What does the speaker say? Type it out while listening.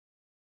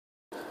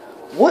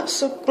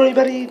What's up,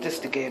 everybody? This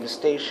is the Gaming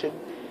Station,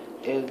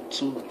 and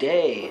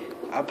today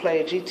I'm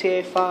playing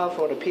GTA 5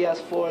 on the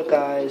PS4,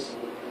 guys.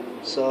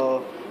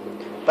 So,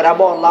 but I'm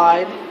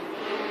online,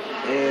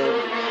 and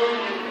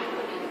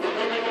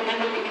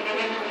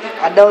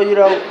I know you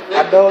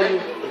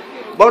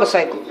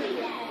motorcycle,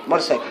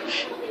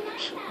 shh,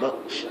 shh, no,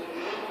 shh.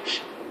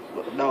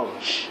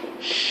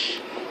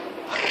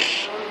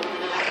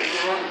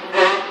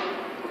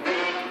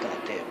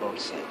 Goddamn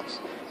motorcycles.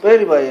 But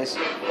anyways.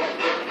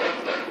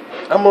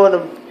 I'm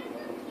on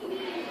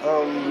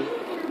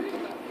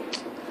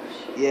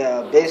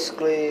yeah,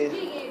 basically,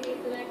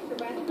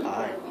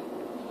 alright,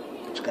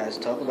 what you guys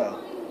talk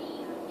about?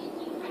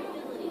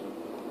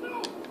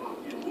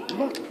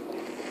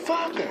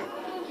 Motherfucker!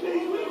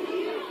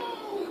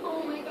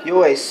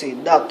 You ain't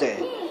seen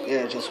nothing.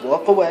 Yeah, just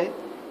walk away,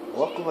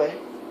 walk away,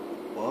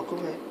 walk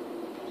away.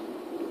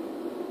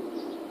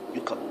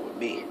 You coming with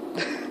me.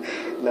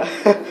 Nah.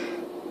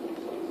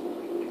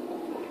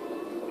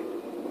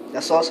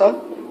 That's all,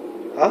 son?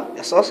 Huh?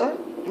 You saw son?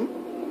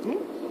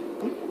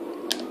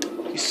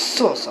 You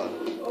saw son?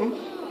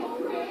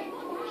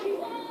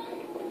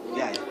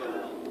 Yeah,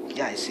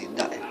 I see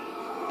nothing.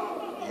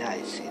 Yeah,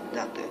 I see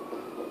nothing.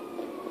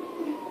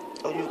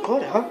 Oh, you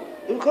recorded, huh?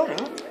 You recorded,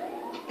 huh?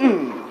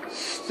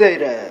 Stay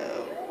there.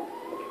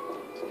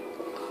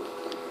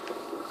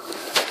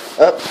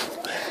 Up.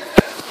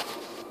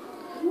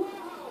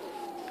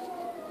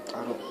 I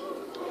don't.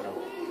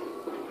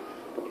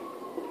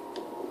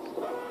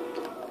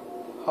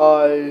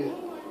 Hi.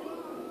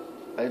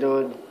 How you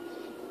doing?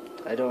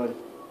 How you doing?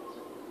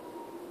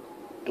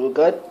 Doing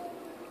good?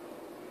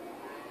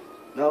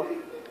 No?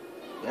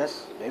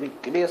 Yes? Maybe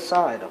give me a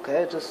sign,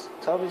 okay? Just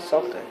tell me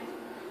something.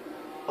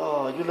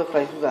 Oh, you look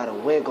like you got a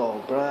wig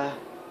on, bruh.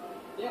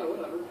 Yeah,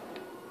 whatever.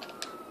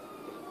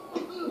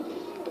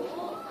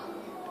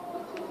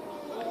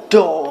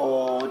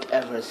 Don't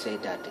ever say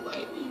that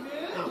again.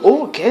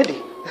 Oh,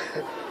 candy.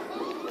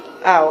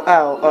 Ow.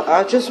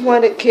 I just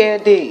wanted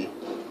candy.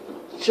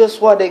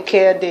 Just wanted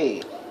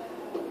candy.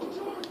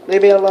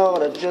 Leave me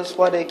alone, I just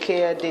wanted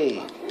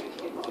candy.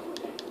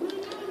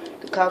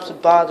 The cops are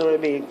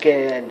bothering me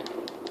again.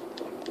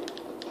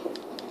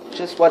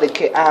 Just wanted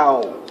candy.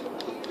 Ow.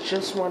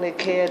 Just wanted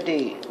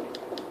candy.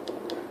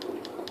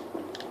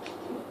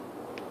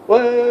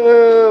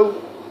 Whoa.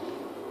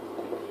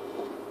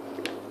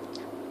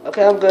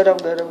 Okay, I'm good.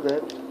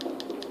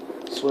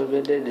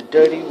 Swimming in the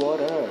dirty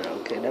water.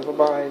 Okay, never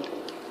mind.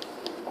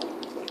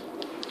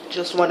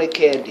 Just wanted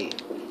candy.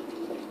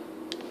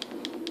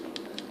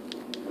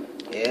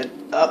 And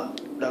up.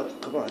 No,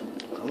 come on.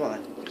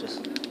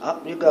 Just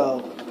up you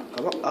go.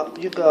 Come on, up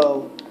you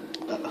go.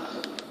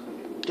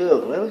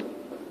 Dude, really?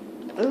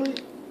 Really?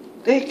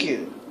 Thank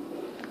you.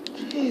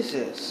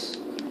 Jesus.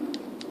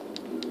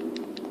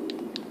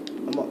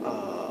 I'm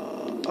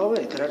oh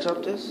wait, can I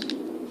jump this?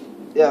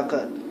 Yeah,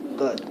 good.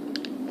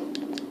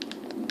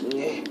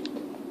 Yeah.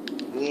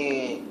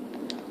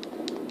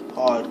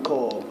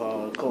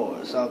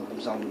 Hardcore. Some.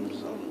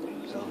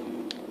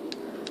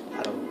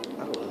 I don't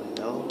really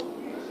know.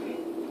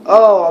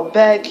 Oh, I'm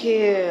back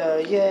here.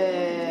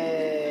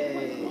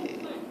 Yay.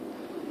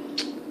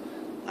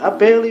 I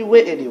barely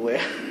went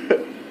anywhere.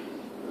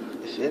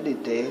 If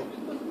anything.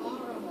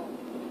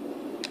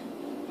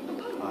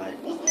 Alright.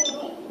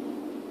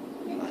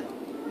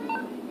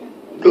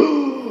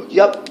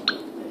 Yup.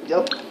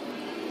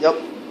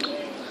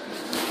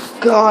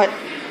 God.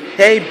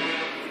 Hey.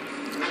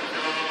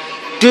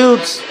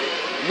 Dudes.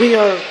 We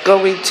are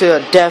going to a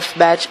death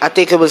match. I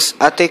think it's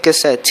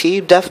a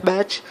team death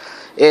match.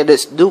 And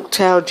it's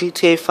Nuketown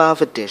GTA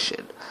 5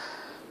 edition.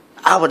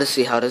 I want to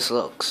see how this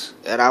looks.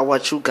 And I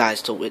want you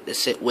guys to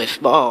witness it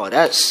with me. Oh,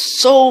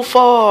 that's so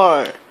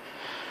far.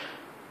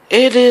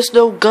 It is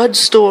no gun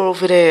store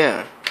over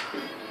there.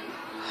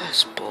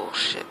 That's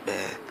bullshit,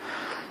 man.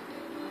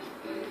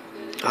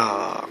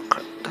 Oh,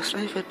 crap. That's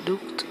not even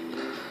nuked.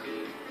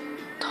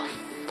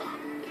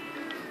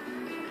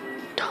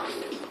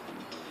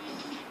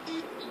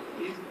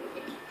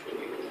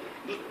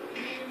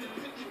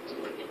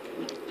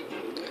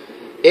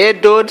 Hey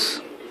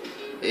dudes,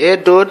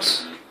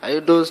 how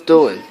you dudes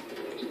doing?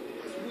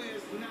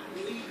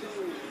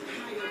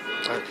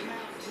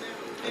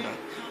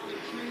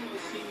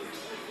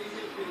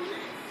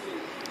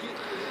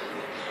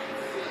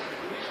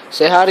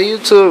 Say hi to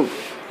YouTube.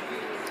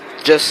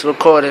 Just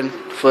recording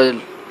for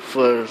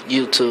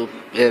YouTube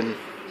and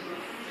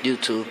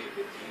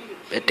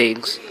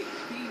things.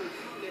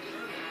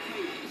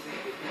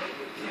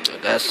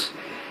 That's.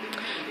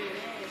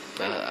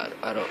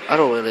 I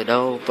don't really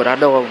know, but I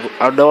know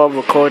I'm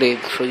recording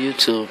for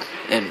YouTube,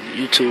 and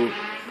YouTube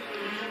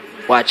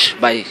watch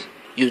my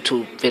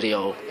YouTube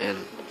video and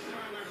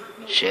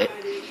shit.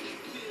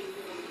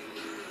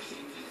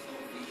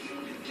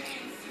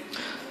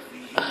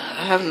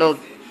 I have no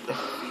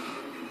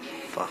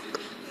fuck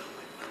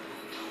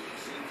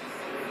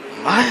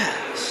my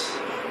ass.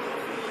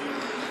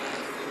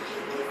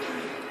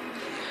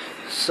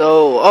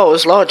 So, oh,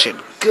 it's launching.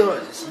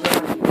 Good. It's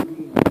launching.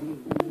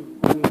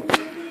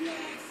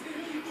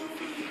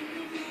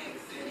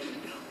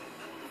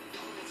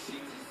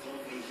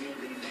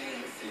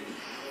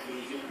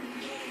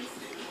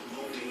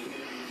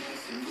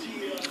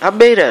 I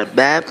made a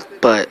map,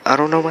 but I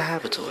don't know what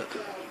happened to it.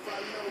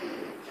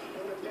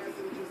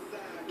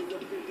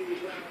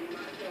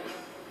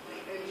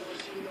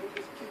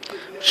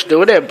 What you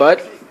doing there,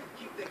 bud?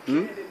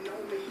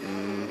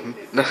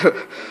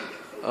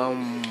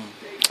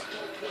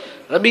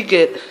 Let me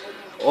get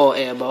all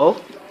ammo.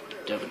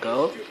 There we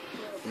go.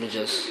 Let me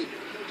just.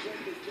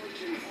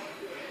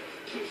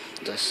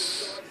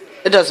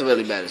 It doesn't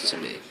really matter to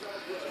me.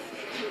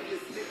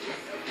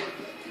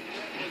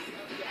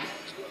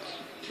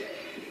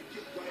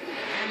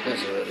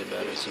 Doesn't really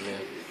matter to me.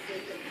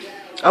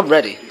 I'm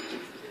ready.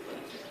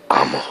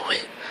 I'm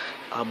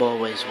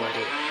always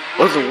ready.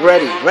 Wasn't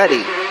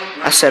ready.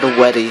 I said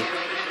ready.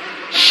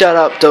 Shut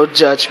up, don't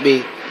judge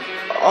me.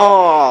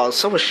 Oh,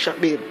 someone shot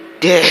me in the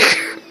dick.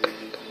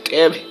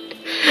 Damn it.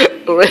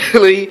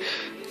 Really?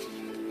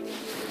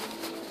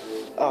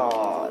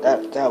 Oh,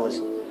 that was...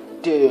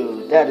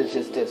 Dude, that is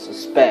just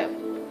disrespect.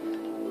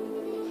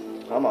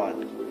 Come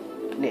on.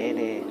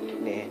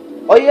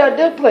 Nah. Oh yeah, I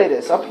did play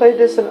this. I played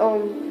this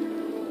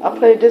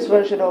this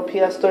version on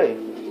PS3.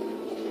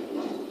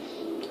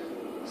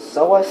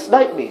 Someone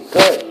sniped me.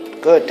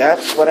 Good.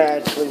 That's what I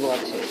actually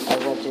wanted. I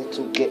wanted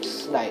to get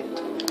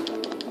sniped.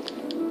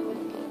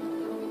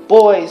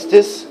 Boys,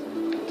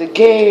 the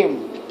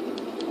game.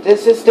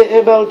 This is the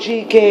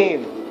MLG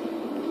game.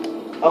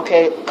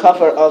 Okay,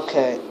 cover.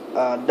 Okay.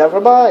 Never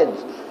mind.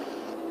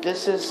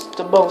 This is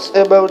the most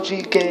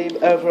MLG game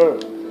ever.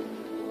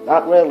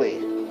 Not really,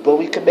 but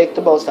we can make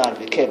the most out of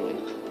it, can't we?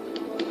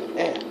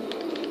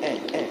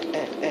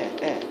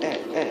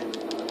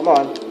 Come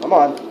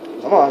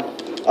on.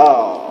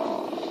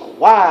 Oh,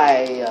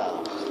 why?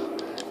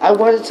 I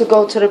wanted to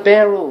go to the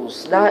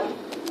barrels, not...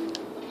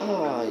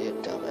 Oh, you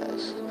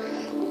dumbass.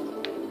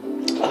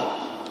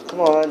 Oh,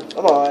 come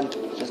on.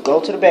 Just go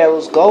to the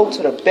barrels.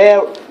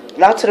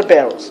 Not to the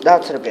barrels.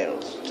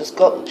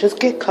 Just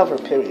get cover,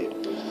 period.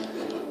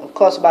 Of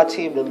course, my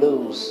team to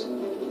lose.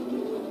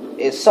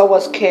 And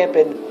someone's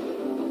camping.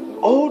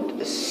 Oh,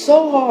 it's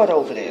so hard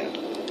over there.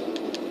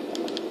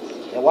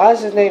 And why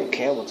is his name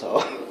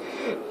CamelToe?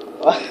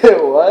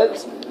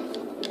 What?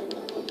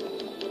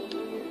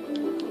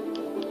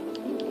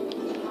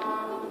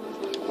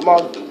 Come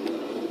on.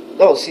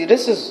 No, see,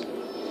 this is...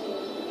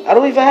 I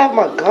don't even have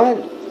my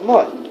gun. Come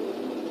on.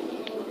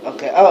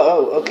 Okay.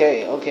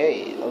 Okay.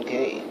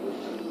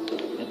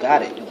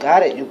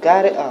 You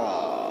got it.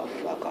 Oh,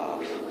 fuck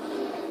off.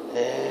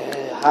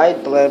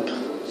 Hide blimp.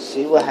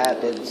 See what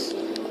happens.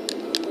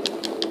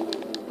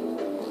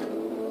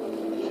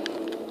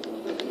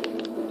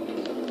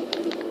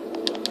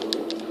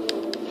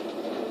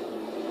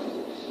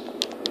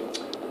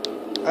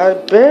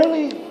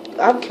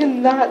 I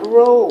cannot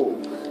roll.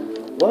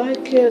 Why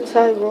can't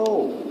I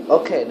roll?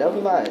 Okay, never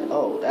mind.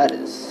 Oh, that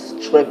is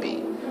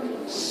trippy.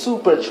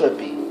 Super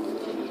trippy.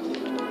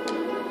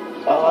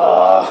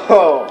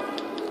 Oh,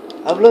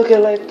 I'm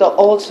looking like the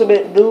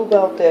ultimate noob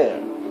out there.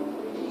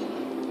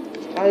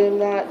 I am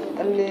not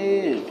a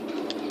noob.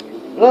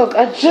 Look,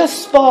 I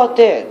just spawned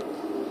in.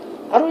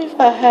 I don't even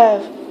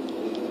have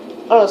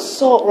an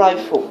assault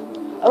rifle.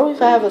 I don't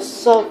even have an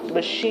assault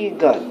machine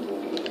gun.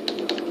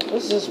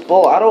 This is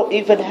bull. I don't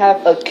even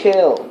have a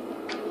kill.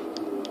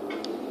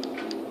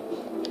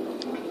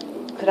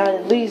 Can I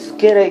at least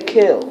get a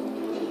kill?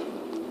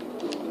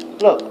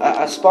 Look,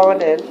 I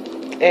spawned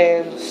in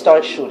and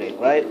start shooting,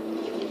 right?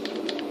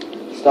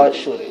 Start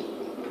shooting.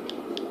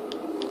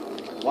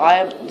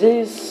 Why?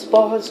 These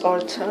spawns are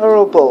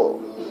terrible.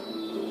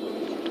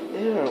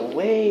 They're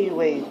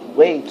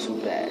way too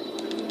bad.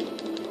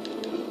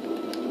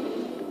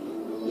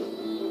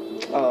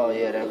 Oh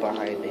yeah, they're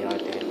behind me,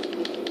 aren't they?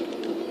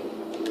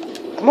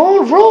 Come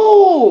on,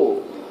 roll!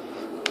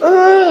 What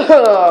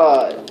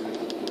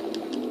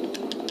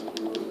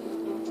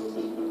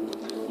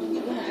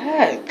the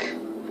heck?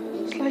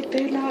 It's like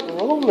they're not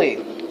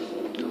rolling.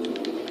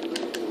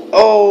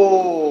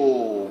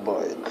 Oh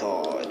my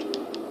god.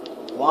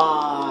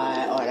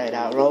 Why are they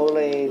not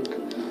rolling?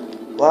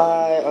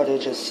 Why are they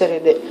just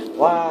sitting there?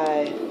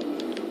 Why?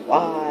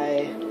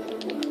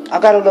 I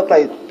gotta look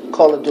like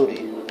Call of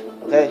Duty,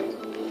 okay?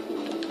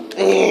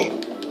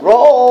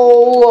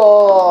 Roll!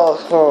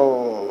 Oh.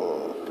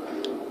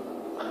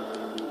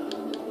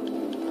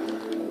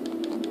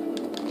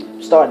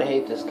 I'm starting to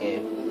hate this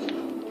game.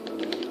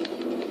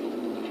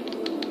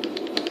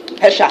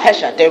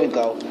 Headshot, there we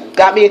go.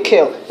 Got me a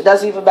kill. It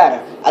doesn't even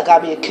matter. I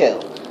got me a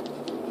kill.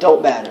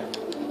 Don't matter.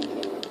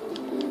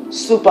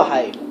 Super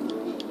hype.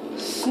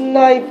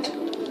 Sniped.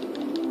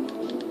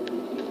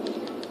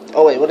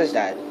 Oh wait, what is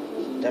that?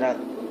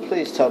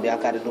 Please tell me I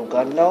got a new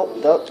gun. No,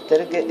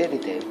 didn't get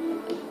anything.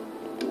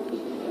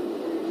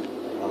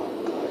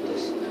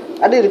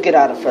 I need to get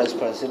out of first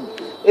person.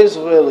 It's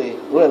really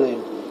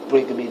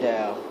bringing me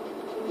down.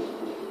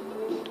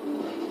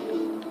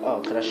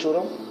 Oh, can I shoot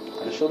him?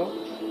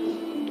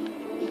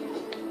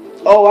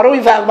 Oh, I don't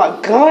even have my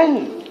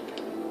gun.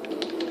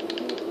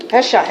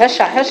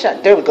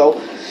 Headshot. There we go.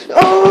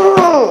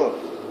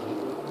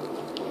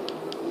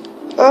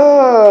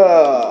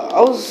 I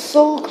was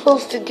so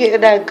close to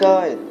getting that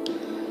gun.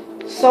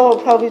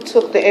 Someone probably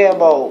took the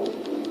ammo.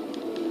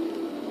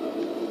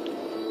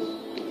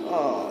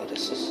 Oh,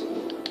 this is...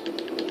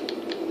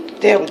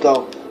 There we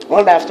go.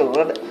 Run after him.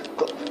 Run.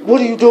 Go. What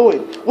are you doing?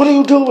 What are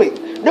you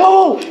doing?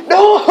 No!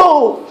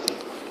 No!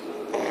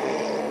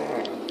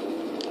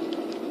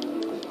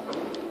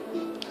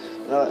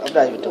 No, I'm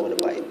not even doing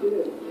it right.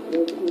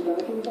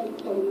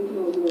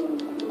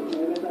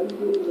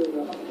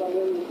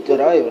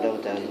 Dude, I don't even know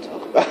what the hell you're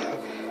talking about.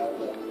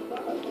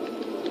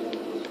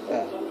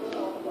 Yeah.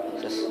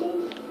 Just...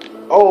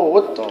 Oh,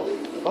 what the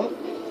fuck?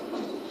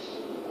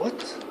 What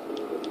the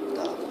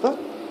fuck?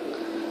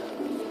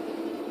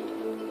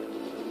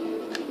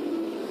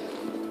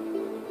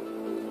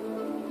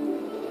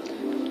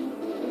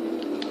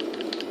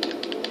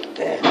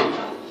 Damn.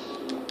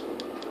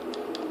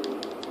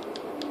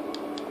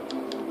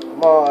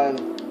 Come on.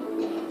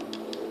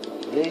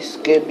 At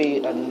least give me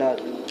a nut.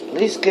 At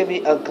least give me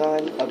a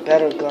gun, a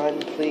better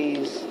gun,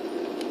 please.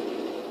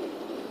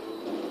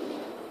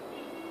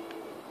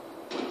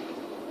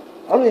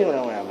 I don't even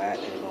know where I'm at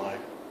anymore.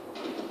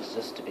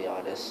 Just to be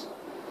honest.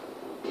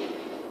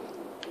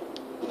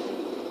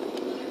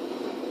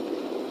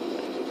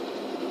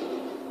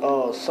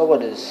 Oh,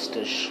 someone is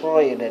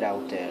destroying it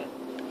out there.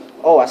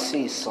 Oh, I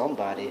see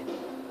somebody.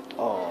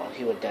 Oh,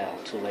 he went down.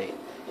 Too late.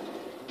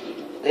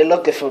 They're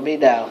looking for me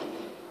now.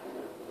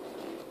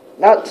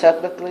 Not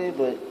technically,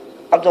 but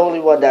I'm the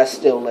only one that's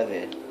still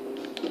living.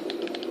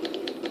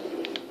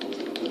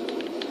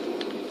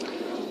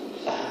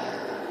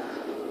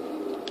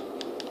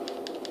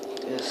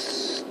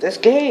 This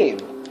game.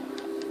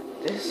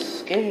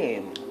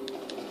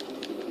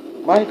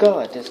 My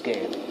God, this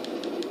game.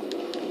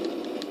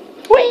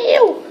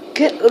 Wheel!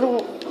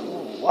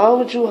 Why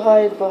would you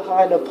hide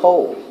behind a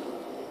pole?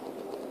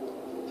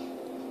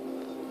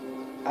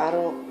 I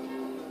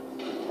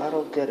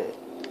don't get it.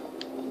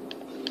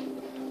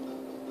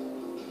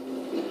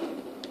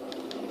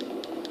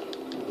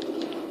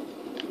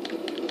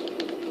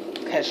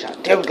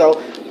 Headshot. There we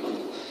go.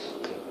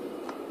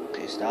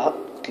 Okay, stop.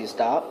 Can you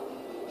stop?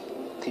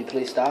 Can you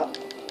please stop?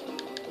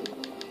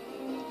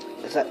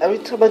 It's like every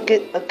time I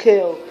get a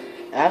kill,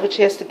 I have a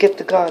chance to get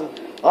the gun.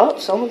 Oh,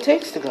 someone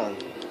takes the gun.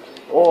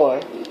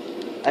 Or,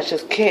 I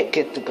just can't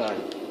get the gun.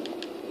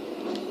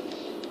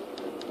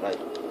 Like,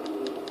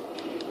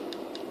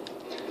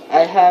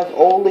 I have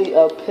only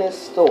a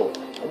pistol.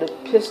 And the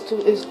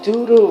pistol is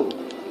doo-doo.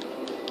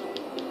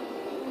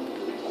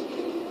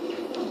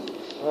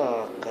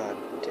 Oh, God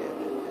damn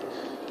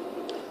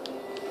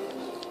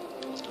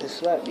it.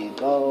 Just let me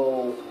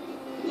go.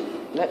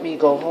 Let me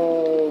go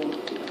home.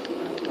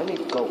 Let me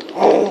go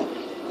home.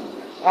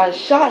 I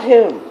shot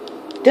him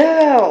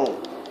down.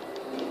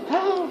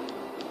 How?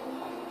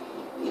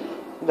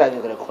 I'm not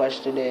even gonna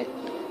question it.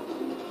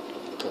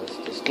 Because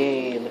this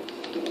game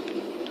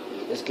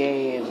is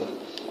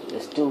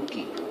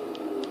dookie.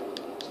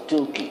 It's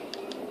dookie.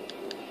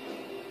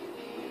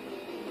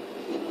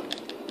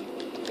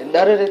 And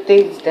none of the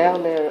things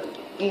down there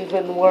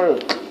even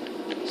work.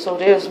 So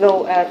there's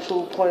no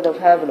actual point of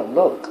having them.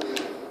 Look.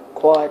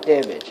 Quad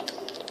damage.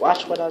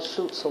 Watch when I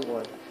shoot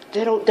someone.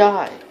 They don't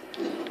die.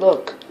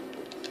 Look.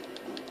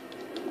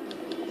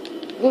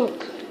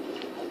 Look.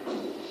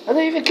 I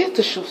didn't even get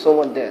to shoot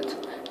someone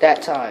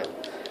that time.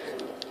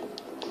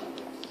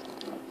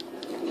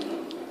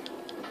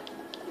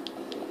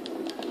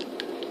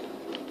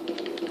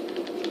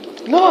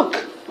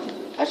 Look!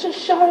 I just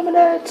shot him in the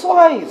head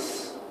twice.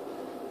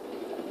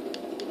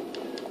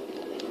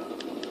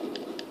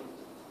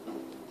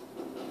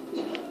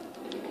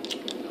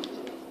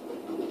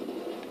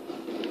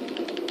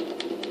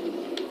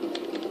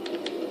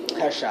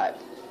 Headshot.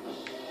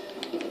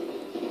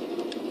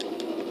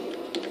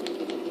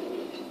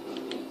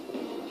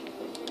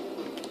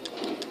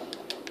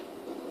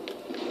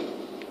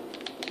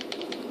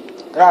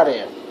 Get out of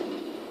here.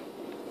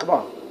 Come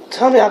on.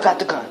 Tell me I got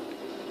the gun.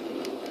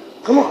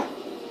 Come on.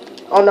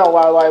 Oh no,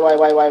 wait.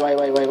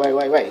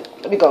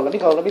 Let me go.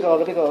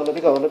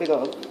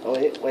 Oh,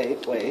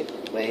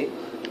 wait.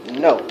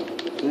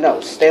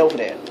 No, stay over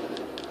there.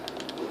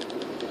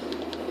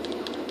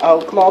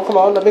 Oh, come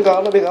on, let me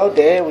go.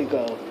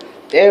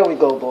 There we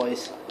go,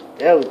 boys.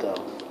 There we go.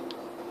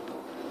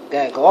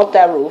 Okay, go up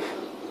that roof.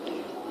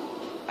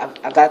 I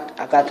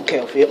got the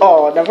kill for you.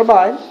 Oh, never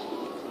mind.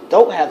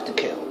 Don't have to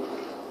kill.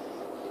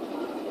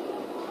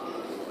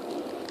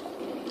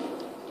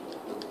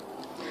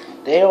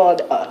 They're on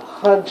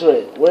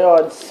 100. We're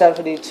on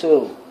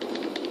 72.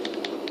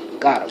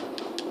 Got him.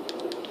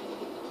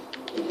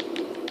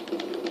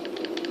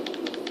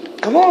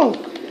 Come on.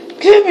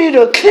 Give me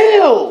the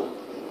kill.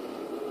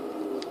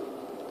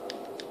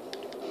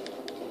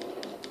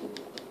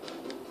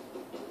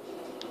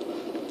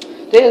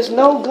 There's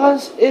no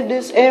guns in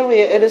this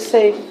area, and it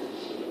say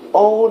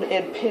own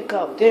and pick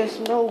up. There's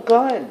no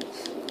guns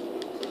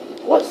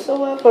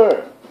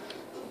whatsoever.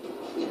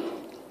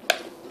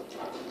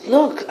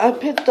 Look,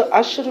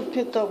 I should have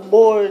picked up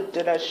more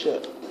than I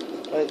should.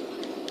 Like,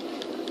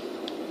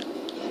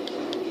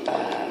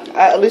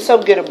 at least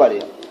I'm getting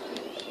money.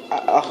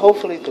 I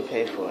hopefully could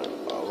pay for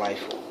a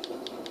rifle.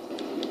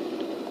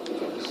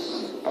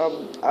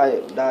 I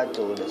am not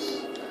doing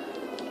this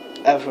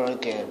ever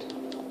again.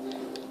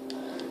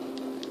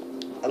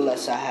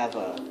 Unless I have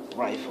a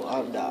rifle.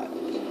 I'm not.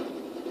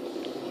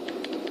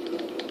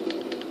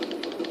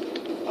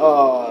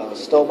 Oh,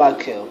 stole my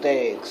kill.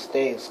 Thanks,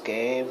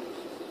 game.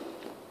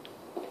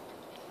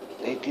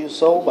 Thank you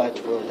so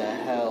much for the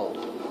hell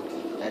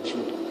that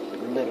you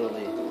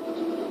literally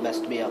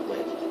messed me up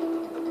with.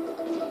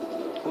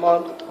 Come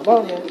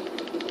on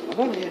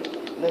here.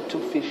 Not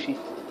too fishy.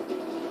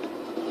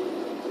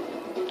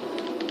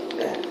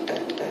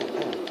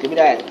 Give me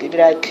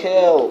that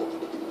kill.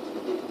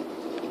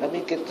 Let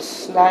me get the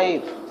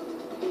snipe.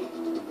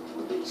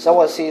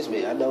 Someone sees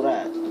me, I know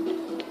that.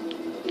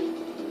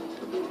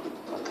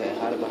 Okay,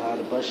 hide behind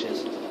the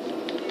bushes.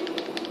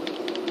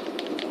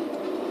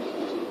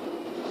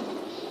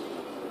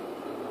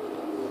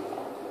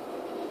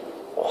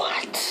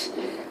 What?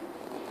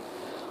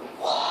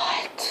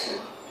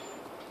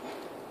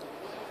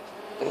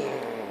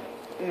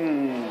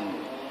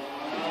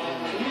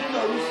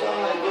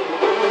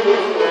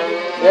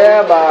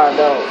 Yeah, but I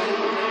know.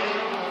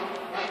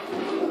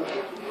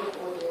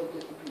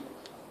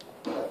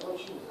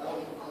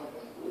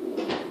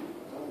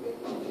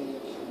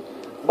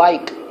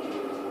 Mike.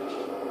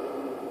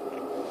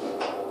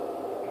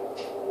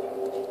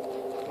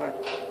 What?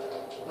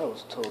 That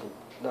was total.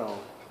 No.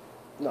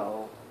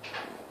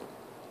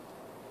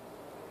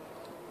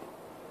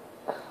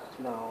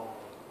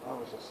 I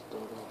was just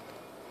total.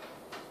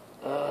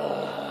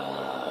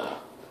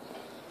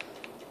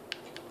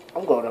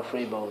 I'm going to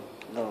free mode.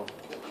 No.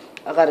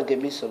 I gotta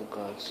get me some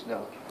guns.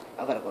 No.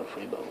 I gotta go to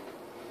free mode.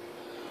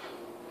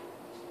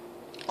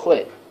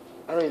 Quit.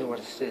 I don't even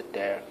want to sit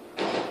there.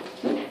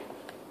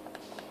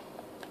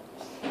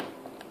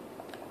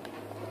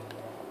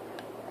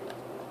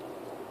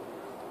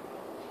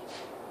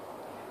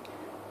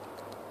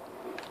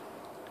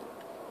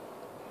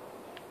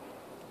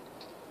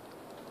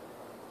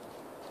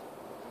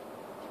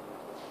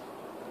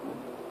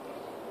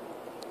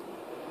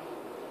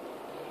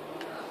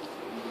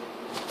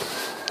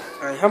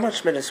 Alright, how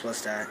much minutes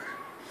was that?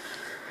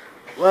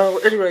 Well,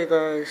 anyway,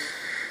 guys,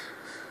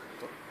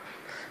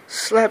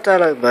 slap that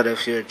like button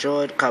if you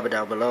enjoyed. Comment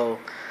down below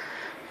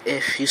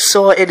if you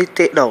saw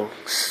anything.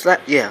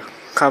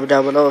 Comment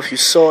down below if you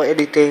saw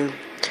anything,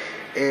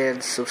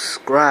 and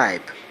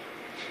subscribe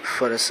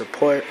for the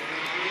support.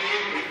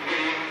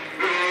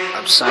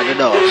 I'm signing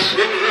off.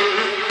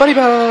 Bye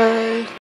bye.